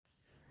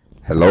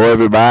Hello,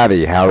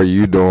 everybody. How are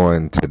you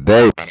doing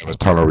today? My name is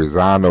Tony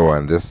Rizano,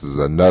 and this is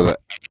another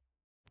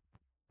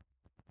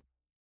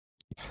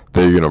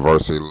The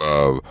University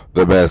Love,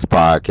 the best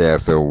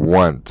podcast in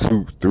one,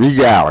 two, three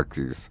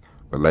galaxies.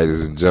 But,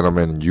 ladies and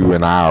gentlemen, you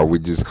and we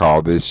just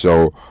call this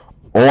show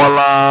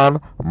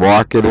Online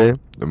Marketing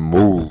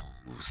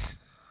Moves.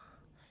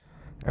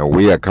 And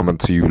we are coming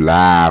to you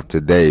live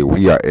today.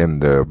 We are in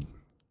the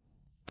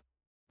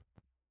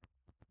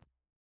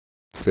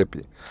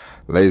Mississippi.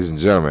 Ladies and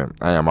gentlemen,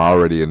 I am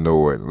already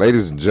annoyed.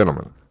 Ladies and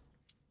gentlemen,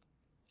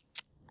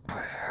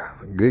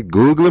 good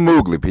googly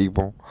moogly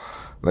people.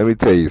 Let me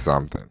tell you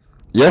something.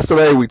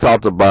 Yesterday we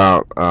talked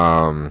about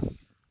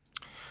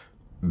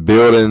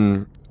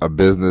building a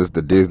business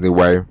the Disney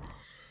way.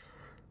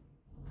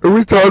 And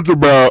we talked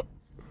about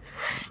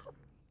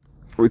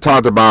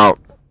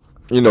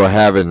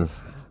having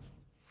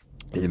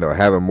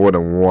having more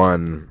than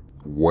one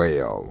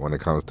whale when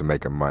it comes to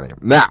making money.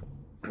 Now,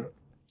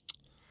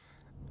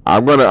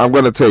 I'm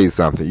gonna tell you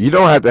something. You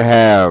don't have to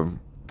have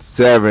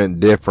 7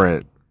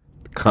 different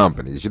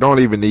companies. You don't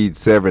even need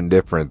 7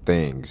 different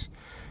things.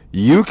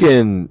 You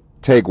can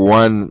take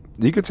one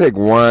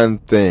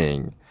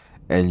thing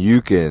and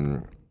you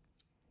can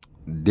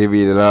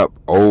divvy it up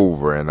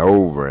over and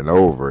over and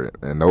over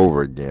and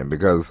over again,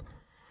 because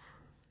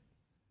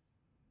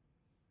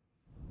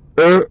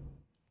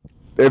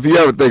if you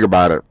ever think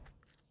about it,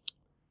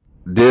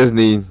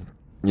 Disney,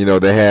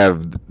 they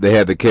have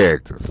the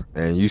characters,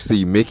 and you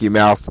see Mickey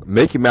Mouse.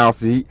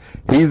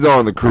 He's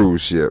on the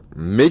cruise ship.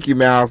 Mickey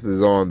Mouse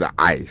is on the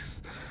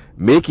ice.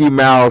 Mickey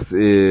Mouse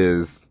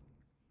is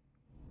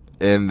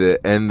in the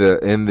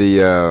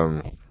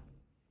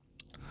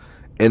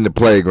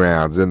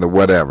playgrounds, in the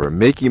whatever.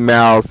 Mickey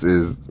Mouse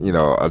is,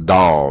 a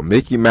doll.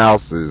 Mickey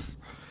Mouse is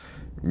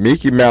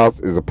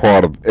a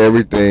part of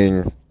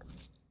everything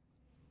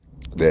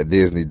that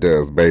Disney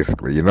does,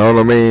 basically. You know what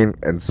I mean?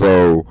 And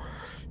so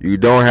you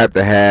don't have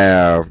to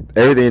have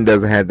everything.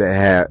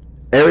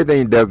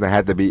 Everything doesn't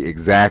have to be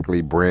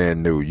exactly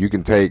brand new. You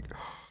can take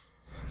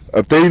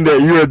a thing that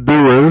you're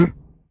doing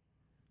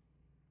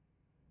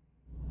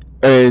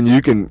and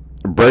you can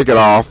break it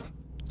off,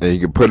 and you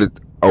can put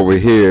it over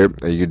here,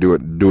 and you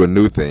can do a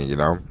new thing.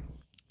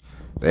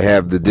 They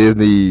have the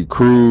Disney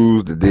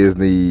cruise, the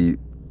Disney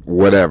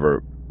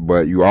whatever,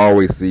 but you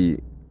always see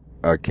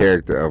a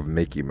character of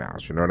Mickey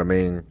Mouse. You know what I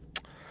mean?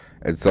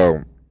 And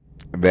so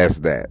that's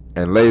that.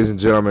 And ladies and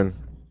gentlemen,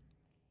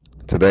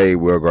 today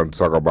we're going to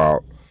talk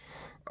about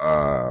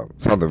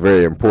something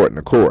very important,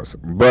 of course.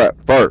 But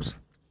first,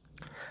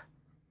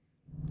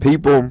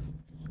 people,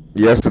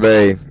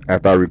 yesterday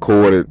after I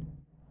recorded,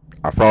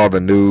 I saw the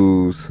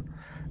news.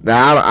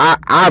 Now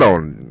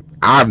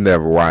I've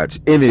never watched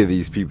any of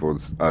these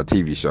people's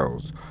TV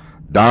shows.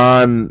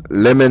 Don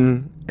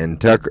Lemon and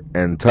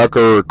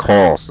Tucker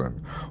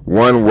Carlson.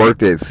 One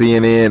worked at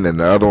CNN and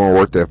the other one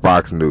worked at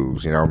Fox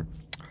News.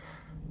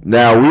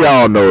 Now we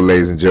all know,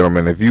 ladies and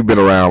gentlemen, if you've been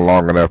around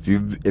long enough,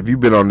 if you've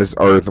been on this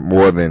earth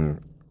more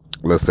than,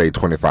 let's say,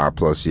 25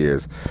 plus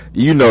years,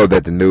 you know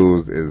that the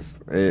news is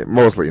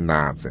mostly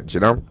nonsense.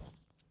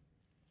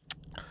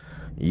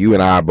 You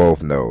and I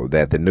both know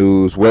that the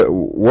news.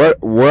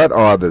 What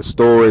are the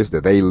stories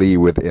that they lead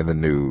with in the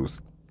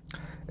news?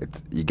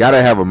 You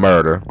gotta have a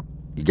murder.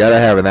 You gotta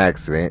have an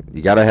accident.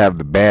 You gotta have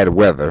the bad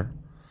weather.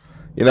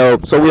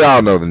 So we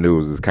all know the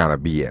news is kind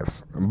of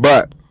BS.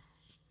 But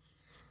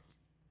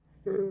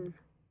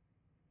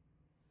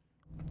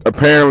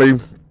apparently,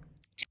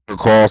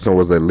 Carlson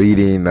was a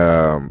leading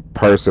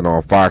person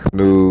on Fox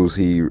News.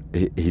 He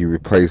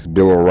replaced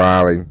Bill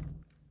O'Reilly,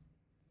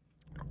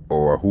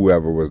 or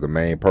whoever was the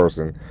main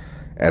person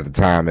at the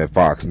time at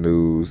Fox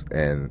News,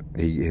 and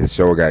his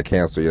show got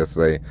canceled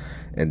yesterday.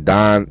 And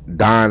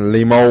Don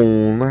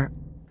Lemon,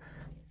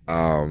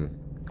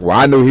 well,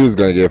 I knew he was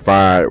going to get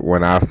fired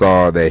when I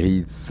saw that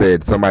he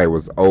said somebody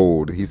was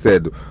old. He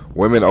said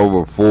women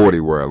over 40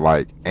 were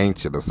like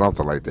ancient or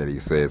something like that. He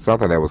said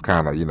something that was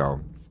kind of,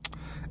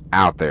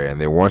 out there.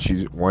 And then once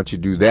you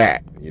do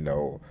that,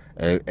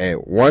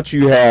 and once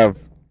you have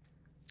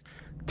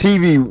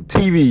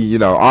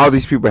TV, all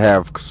these people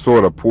have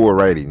sort of poor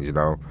ratings.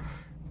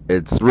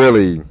 It's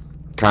really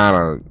kind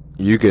of,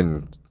 you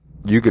can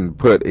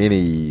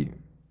really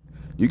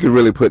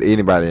put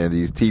anybody in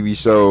these TV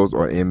shows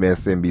or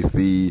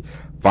MSNBC,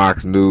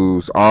 Fox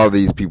News. All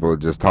these people are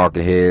just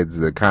talking heads.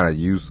 They're kind of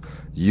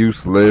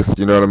useless.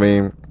 You know what I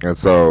mean? And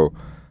so,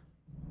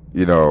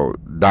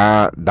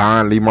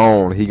 Don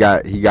Lemon, he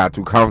got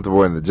too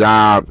comfortable in the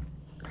job.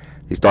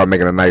 He started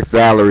making a nice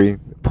salary,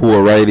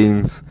 poor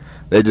ratings.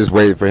 They just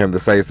waiting for him to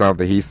say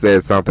something. He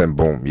said something,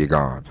 boom, you're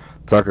gone.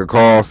 Tucker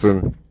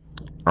Carlson,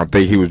 I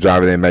think he was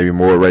driving in maybe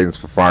more ratings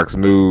for Fox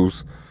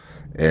News,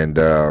 and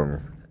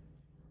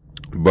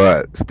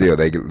but still,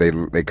 they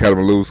cut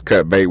him loose,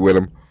 cut bait with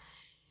him.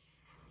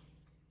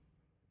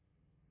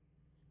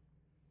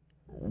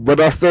 But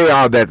I say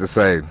all that to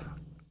say,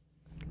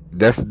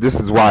 this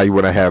is why you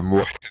want to have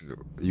more.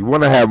 You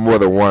want to have more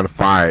than one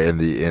fire in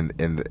the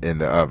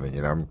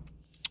oven.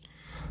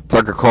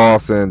 Tucker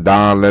Carlson,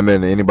 Don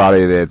Lemon,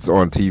 anybody that's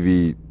on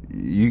TV,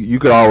 you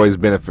could always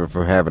benefit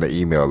from having an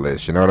email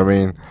list. You know what I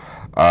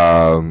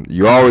mean?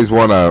 You always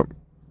want to,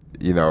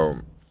 you know,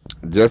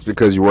 just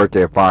because you work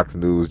at Fox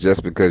News,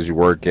 just because you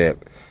work at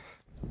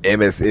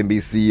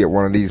MSNBC, at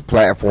one of these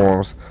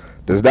platforms,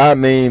 does not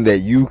mean that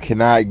you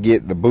cannot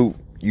get the boot.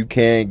 You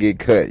can get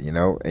cut, you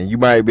know, and you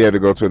might be able to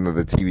go to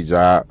another TV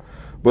job.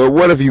 But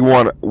what if you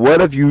want?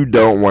 What if you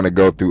don't want to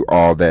go through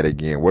all that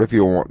again? What if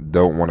you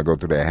don't want to go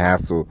through that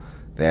hassle,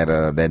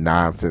 that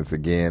nonsense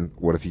again?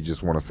 What if you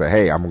just want to say,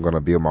 hey, I'm going to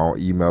build my own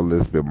email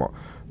list, build my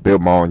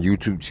own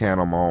YouTube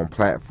channel, my own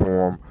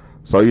platform.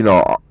 So, you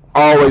know,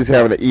 always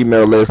having an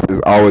email list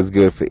is always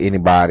good for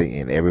anybody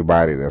and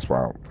everybody. That's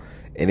why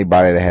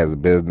anybody that has a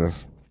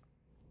business,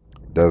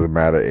 doesn't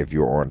matter if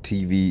you're on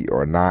TV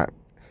or not,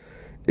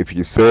 if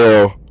you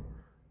sell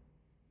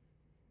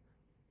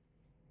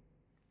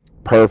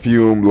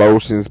perfume,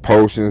 lotions,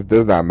 potions,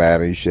 does not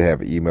matter. You should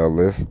have an email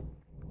list.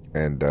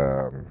 And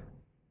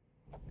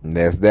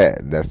that's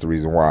that. That's the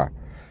reason why.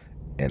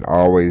 And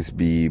always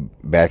be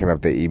backing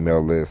up the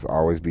email list.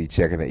 Always be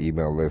checking the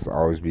email list.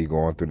 Always be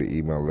going through the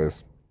email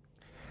list.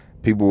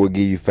 People will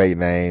give you fake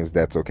names.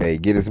 That's okay.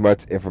 Get as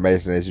much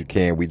information as you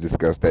can. We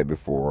discussed that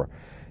before.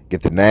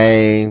 Get the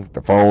name,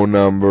 the phone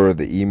number,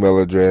 the email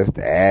address,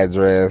 the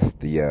address,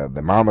 the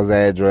mama's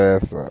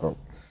address,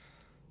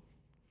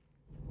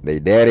 their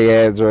daddy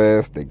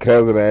address, their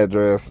cousin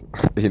address.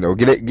 You know,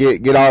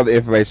 get all the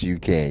information you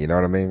can. You know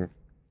what I mean?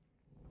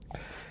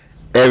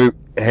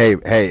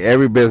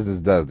 Every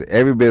business does that.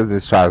 Every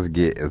business tries to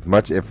get as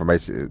much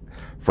information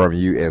from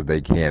you as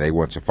they can. They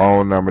want your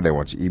phone number, they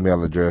want your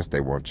email address, they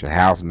want your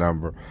house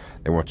number,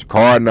 they want your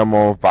card number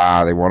on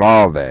file, they want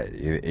all that.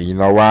 And you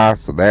know why?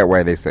 So that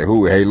way they say,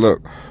 hey,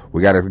 look,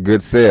 we got a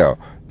good sale.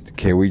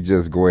 Can we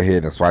just go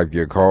ahead and swipe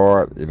your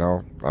card? You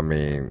know, I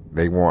mean,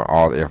 they want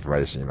all the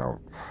information, you know,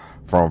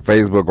 from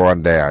Facebook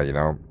on down, you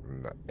know.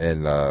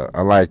 And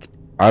unlike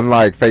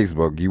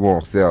Facebook, you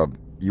won't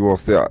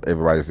sell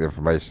everybody's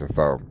information.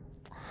 So,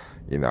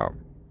 you know,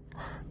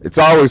 it's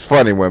always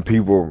funny when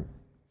people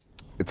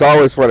try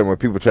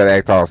to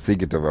act all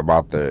secretive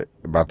about the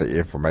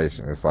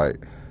information. It's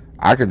like,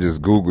 I can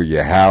just Google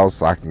your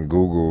house. I can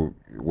Google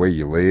where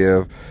you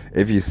live.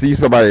 If you see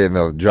somebody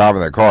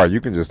driving their car,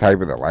 you can just type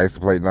in the license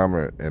plate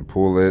number and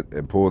pull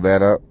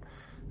that up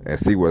and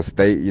see what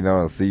state, you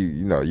know, and see,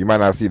 you know, you might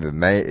not see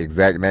the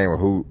exact name of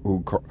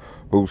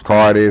whose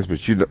car it is,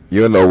 but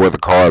you'll know where the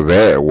car is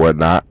at and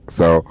whatnot.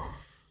 So,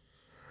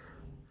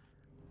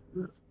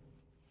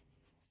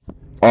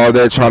 all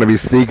that trying to be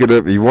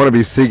secretive. If you want to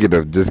be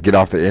secretive, just get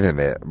off the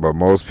internet. But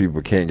most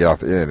people can't get off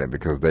the internet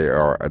because they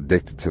are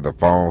addicted to the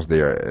phones. They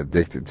are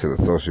addicted to the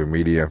social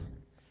media.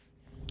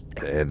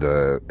 And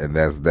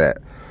that's that.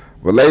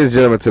 But ladies and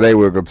gentlemen, today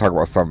we're going to talk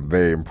about something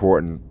very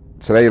important.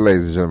 Today,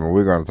 ladies and gentlemen,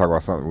 we're going to talk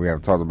about something we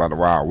haven't talked about in a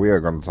while. We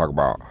are going to talk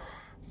about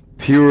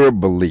pure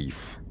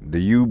belief. Do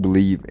you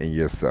believe in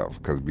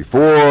yourself? Because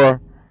before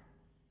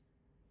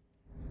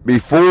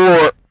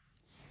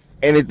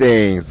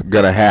anything's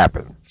going to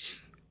happen,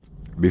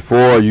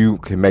 before you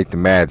can make the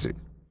magic,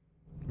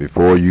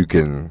 before you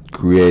can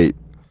create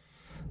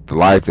the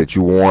life that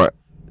you want,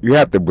 you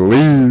have to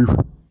believe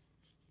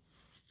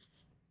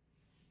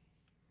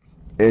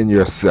in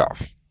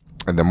yourself.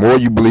 And the more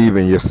you believe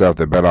in yourself,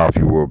 the better off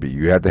you will be.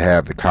 You have to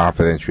have the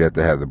confidence, you have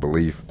to have the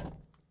belief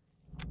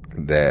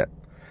that,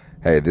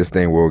 hey, this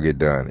thing will get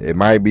done. It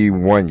might be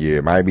 1 year,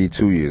 it might be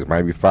 2 years, it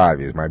might be 5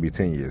 years, it might be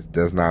 10 years. It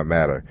does not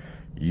matter.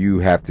 You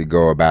have to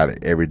go about it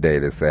every day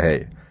to say,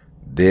 hey,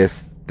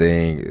 this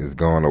thing is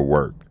going to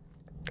work.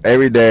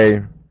 Every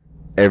day.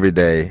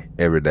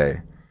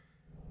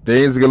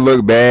 Things can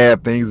look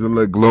bad, things will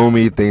look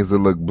gloomy, things will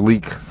look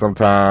bleak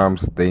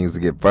sometimes, things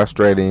get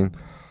frustrating.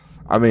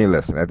 I mean,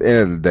 listen, at the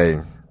end of the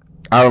day,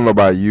 I don't know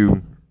about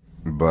you,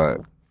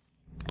 but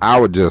I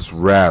would much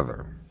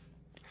rather.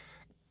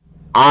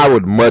 I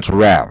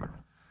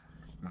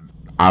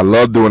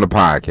love doing the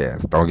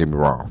podcast, don't get me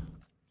wrong.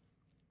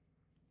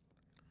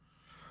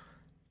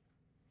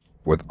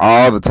 With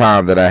all the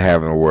time that I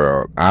have in the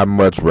world, I'd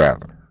much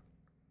rather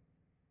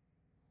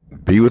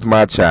be with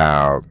my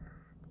child,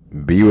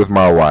 be with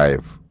my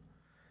wife,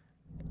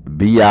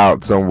 be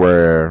out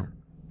somewhere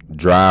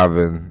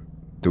driving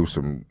through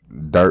some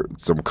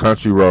dirt, some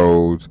country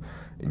roads,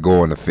 and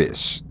going to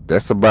fish.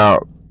 That's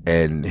about,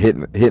 and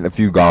hitting a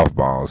few golf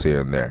balls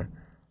here and there.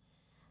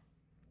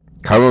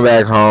 Coming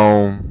back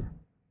home,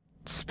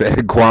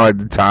 spending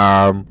quality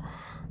time,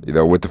 you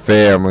know, with the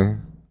family.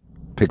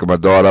 Picking my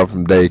daughter up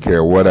from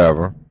daycare,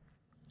 whatever,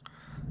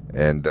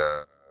 and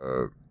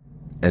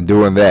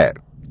doing that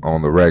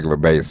on the regular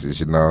basis,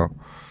 you know,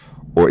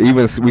 or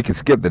even we can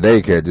skip the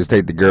daycare, just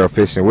take the girl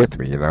fishing with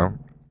me, you know.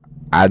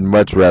 I'd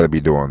much rather be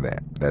doing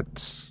that.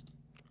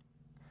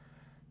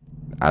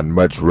 I'd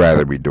much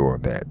rather be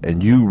doing that,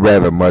 and you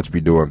rather much be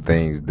doing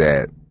things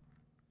that,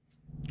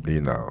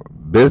 you know,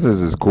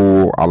 business is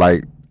cool. I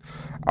like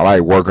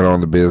working on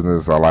the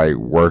business. I like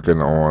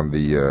working on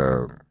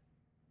the.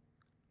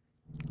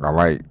 I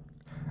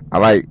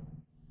like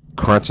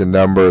crunching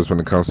numbers when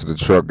it comes to the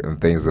truck and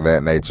things of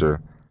that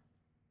nature.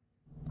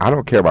 I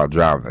don't care about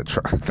driving the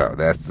truck, though.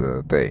 That's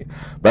the thing.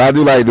 But I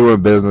do like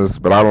doing business,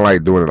 but I don't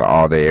like doing it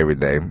all day, every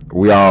day.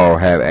 We all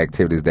have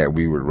activities that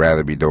we would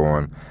rather be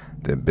doing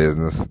than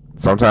business.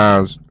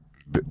 Sometimes,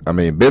 I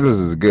mean, business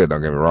is good,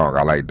 don't get me wrong.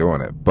 I like doing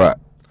it. But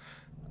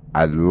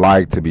I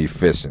like to be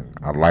fishing.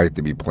 I like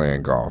to be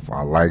playing golf.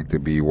 I like to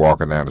be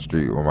walking down the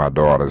street with my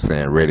daughter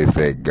saying, ready,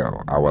 set,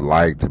 go. I would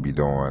like to be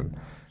doing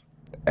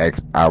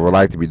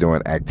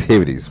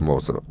activities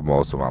most of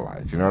my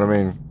life. You know what I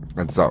mean?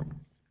 And so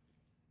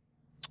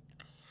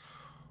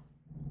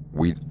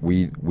we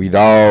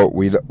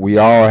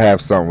all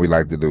have something we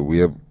like to do. We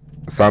have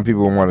some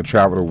people want to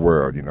travel the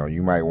world. You know,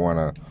 you might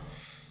want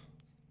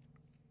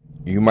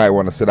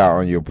to sit out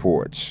on your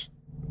porch,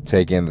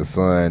 take in the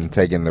sun,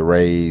 take in the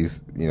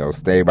rays. You know,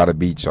 stay by the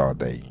beach all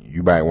day.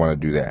 You might want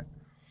to do that.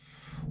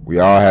 We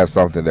all have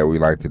something that we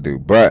like to do,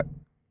 but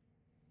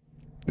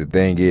the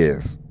thing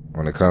is,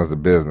 when it comes to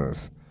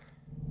business,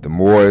 the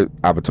more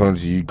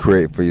opportunities you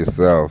create for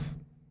yourself,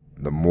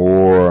 the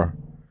more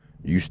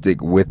you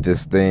stick with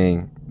this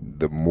thing,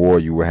 the more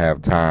you will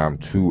have time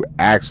to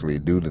actually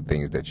do the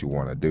things that you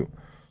want to do.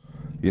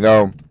 You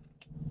know,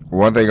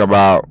 one thing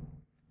about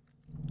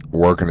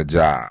working a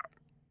job,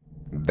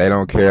 they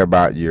don't care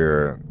about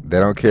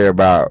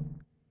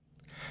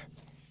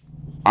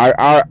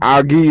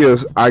I'll give you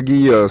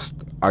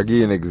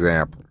an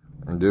example.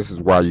 And this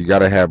is why you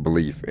gotta have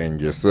belief in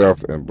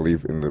yourself and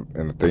belief in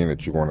the thing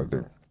that you want to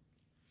do.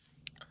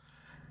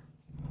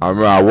 I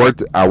remember I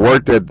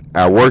worked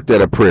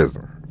at a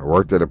prison. I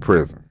worked at a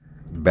prison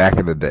back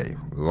in the day,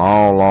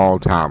 long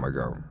time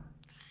ago.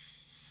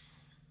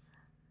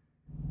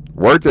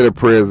 Worked at a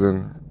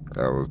prison.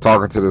 I was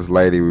talking to this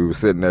lady. We were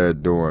sitting there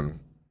doing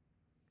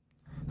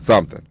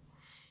something,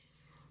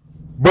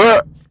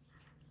 but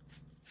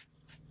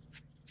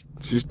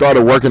she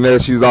started working there.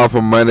 She's off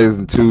on Mondays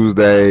and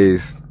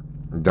Tuesdays.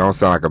 Don't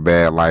sound like a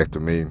bad life to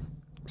me.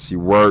 We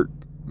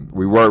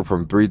worked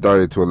from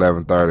 3:30 to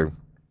 11:30.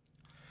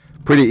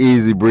 Pretty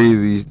easy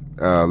breezy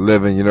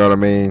living, you know what I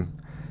mean?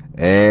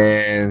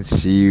 And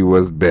she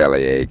was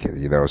belly aching.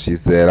 You know, she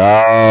said,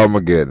 oh my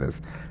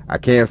goodness, I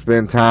can't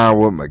spend time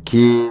with my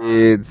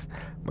kids.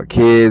 My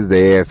kids,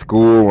 they at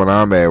school when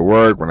I'm at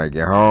work. When I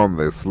get home,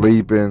 they're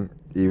sleeping.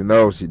 Even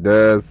though she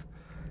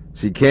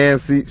can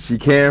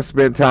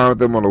spend time with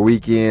them on the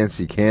weekends.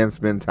 She can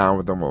spend time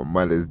with them on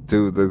Mondays,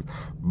 Tuesdays.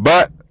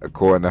 But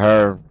according to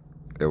her,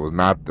 it was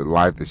not the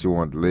life that she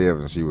wanted to live,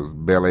 and she was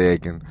belly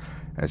aching.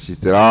 And she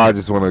said, "Oh, I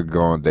just want to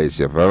go on day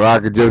shift. If I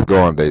could just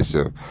go on day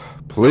shift,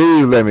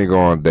 please let me go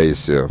on day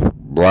shift."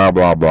 Blah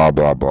blah blah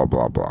blah blah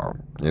blah blah.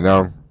 You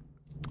know,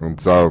 and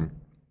so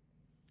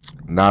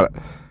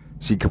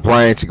she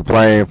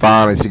complained.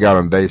 Finally, she got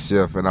on day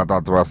shift, and I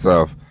thought to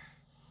myself,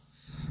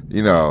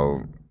 you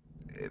know,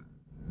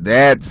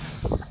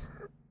 that's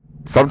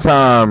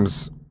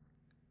sometimes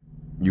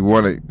you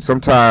want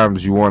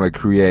to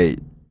create.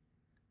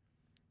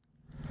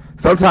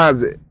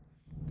 Sometimes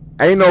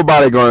ain't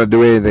nobody going to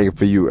do anything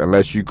for you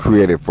unless you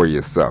create it for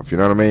yourself. You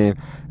know what I mean?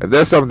 If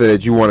there's something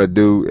that you want to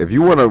do, if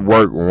you want to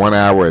work 1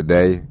 hour a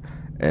day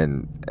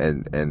and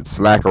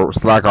slack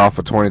off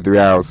for 23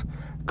 hours,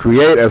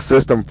 create a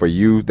system for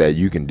you that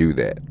you can do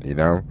that, you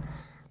know?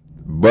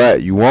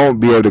 But you won't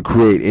be able to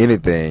create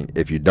anything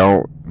if you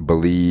don't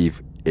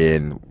believe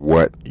in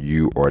what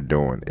you are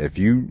doing. If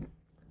you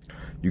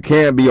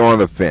can't be on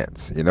the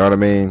fence, you know what I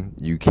mean?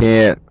 You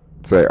can't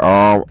say,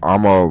 "Oh,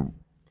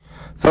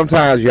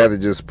 sometimes you have to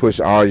just push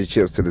all your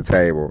chips to the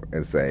table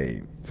and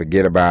say,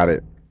 forget about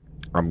it.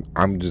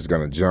 I'm just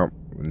gonna jump,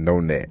 no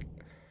net.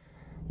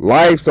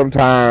 Life,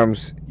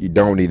 sometimes you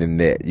don't need a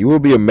net. You will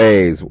be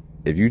amazed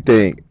if you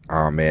think,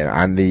 oh man,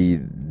 I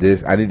need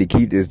this, I need to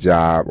keep this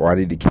job, or I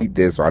need to keep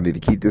this, or I need to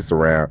keep this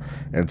around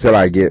until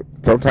I get.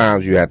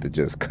 Sometimes you have to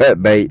just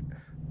cut bait,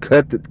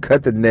 cut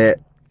the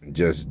net, and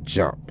just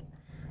jump.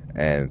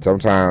 And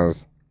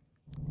sometimes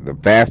the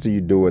faster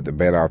you do it, the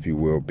better off you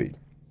will be.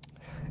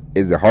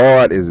 Is it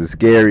hard? Is it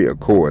scary? Of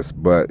course.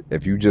 But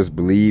if you just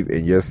believe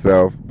in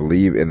yourself,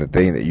 believe in the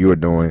thing that you are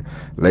doing,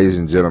 ladies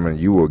and gentlemen,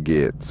 you will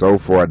get so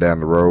far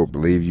down the road.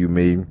 Believe you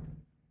me,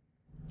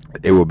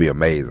 it will be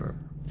amazing,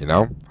 you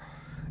know?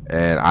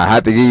 And I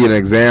have to give you an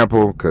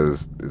example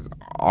because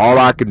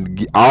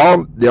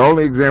the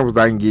only examples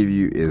I can give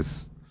you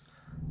is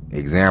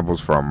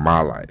examples from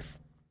my life.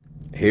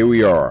 Here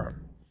we are,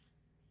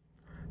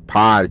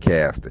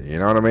 podcasting, you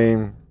know what I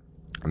mean?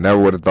 I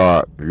never would have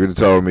thought, if you'd have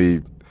told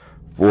me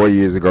 4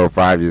 years ago,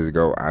 5 years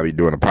ago, I'd be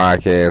doing a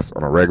podcast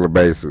on a regular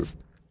basis,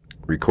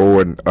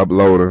 recording,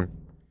 uploading,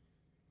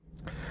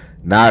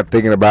 not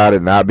thinking about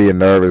it, not being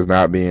nervous,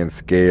 not being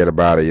scared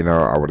about it, you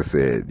know, I would have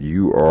said,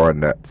 you are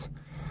nuts.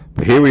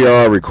 But here we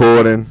are,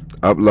 recording,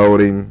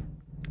 uploading,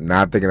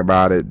 not thinking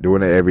about it,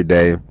 doing it every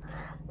day,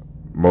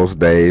 most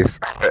days,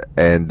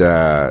 and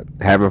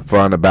having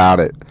fun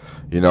about it.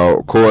 You know,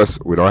 of course,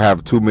 we don't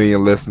have 2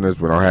 million listeners,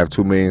 we don't have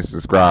 2 million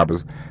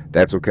subscribers.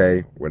 That's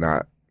okay. We're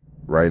not,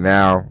 right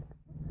now,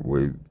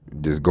 we're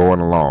just going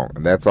along,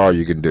 and that's all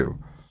you can do.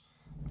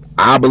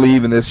 I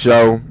believe in this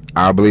show.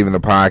 I believe in the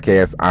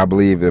podcast. I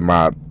believe in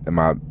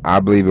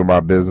my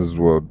business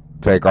will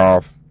take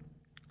off.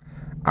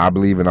 I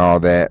believe in all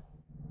that.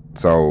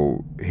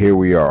 So here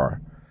we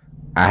are.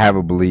 I have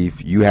a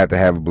belief. You have to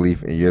have a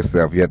belief in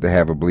yourself. You have to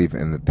have a belief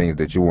in the things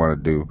that you want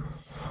to do.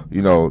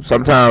 You know,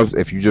 sometimes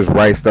if you just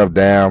write stuff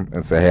down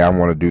and say, hey, I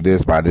want to do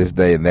this by this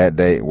day and that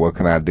day, what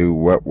can I do?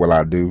 What will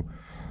I do?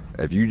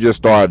 If you just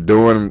start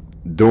doing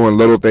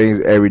little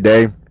things every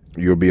day,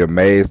 you'll be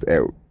amazed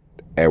at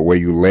where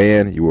you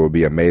land. You will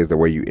be amazed at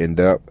where you end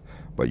up.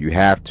 But you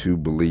have to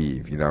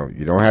believe. You know,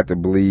 you don't have to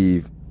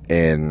believe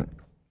in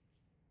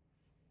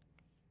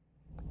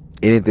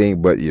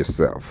anything but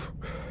yourself.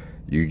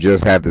 You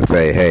just have to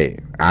say, hey,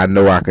 I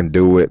know I can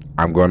do it.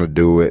 I'm going to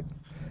do it.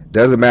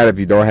 Doesn't matter if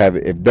you don't have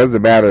it. It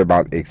doesn't matter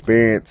about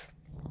experience.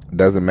 It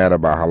doesn't matter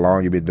about how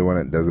long you've been doing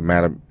it. It doesn't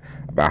matter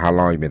about how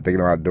long you've been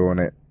thinking about doing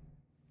it.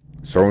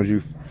 As soon as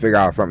you figure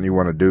out something you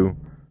want to do,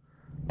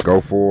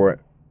 go for it.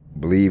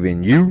 Believe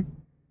in you.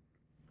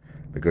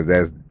 Because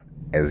as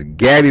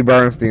Gabby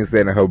Bernstein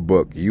said in her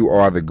book, you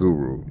are the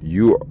guru.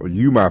 You,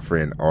 my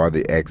friend, are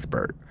the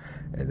expert.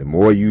 And the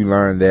more you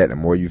learn that, the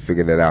more you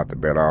figure that out, the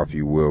better off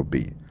you will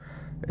be.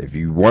 If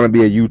you want to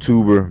be a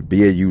YouTuber,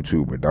 be a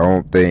YouTuber.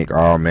 Don't think,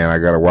 oh man, I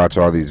got to watch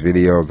all these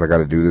videos. I got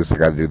to do this. I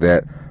got to do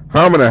that.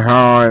 Humming and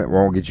hawing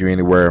won't get you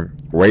anywhere.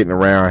 Waiting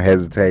around,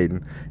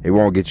 hesitating, it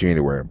won't get you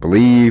anywhere.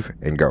 Believe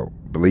and go.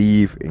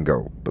 Believe and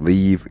go.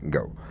 Believe and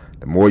go.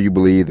 The more you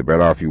believe, the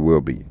better off you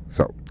will be.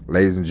 So,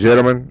 ladies and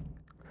gentlemen,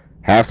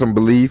 have some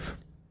belief.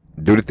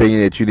 Do the thing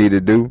that you need to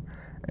do.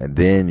 And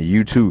then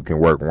you too can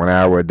work 1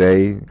 hour a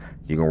day.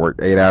 You can work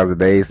 8 hours a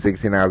day,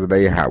 16 hours a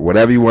day,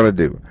 whatever you want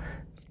to do.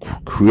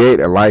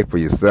 Create a life for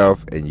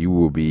yourself, and you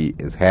will be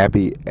as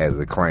happy as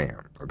a clam.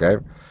 Okay?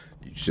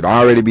 You should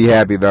already be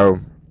happy,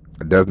 though.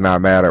 It does not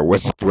matter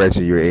what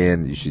situation you're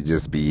in. You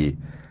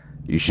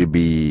should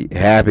be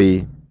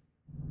happy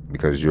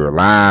because you're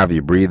alive,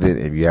 you're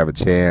breathing, and you have a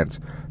chance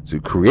to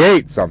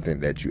create something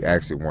that you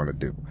actually want to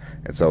do.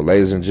 And so,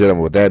 ladies and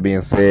gentlemen, with that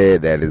being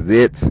said, that is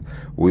it.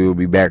 We will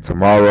be back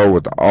tomorrow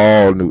with the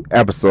all-new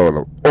episode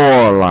of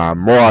Online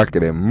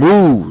Marketing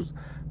Moves.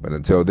 But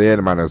until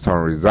then, my name is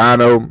Tony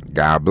Rizzano.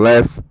 God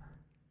bless.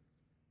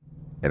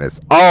 And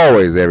as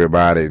always,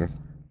 everybody,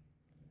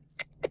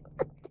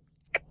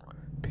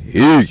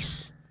 peace.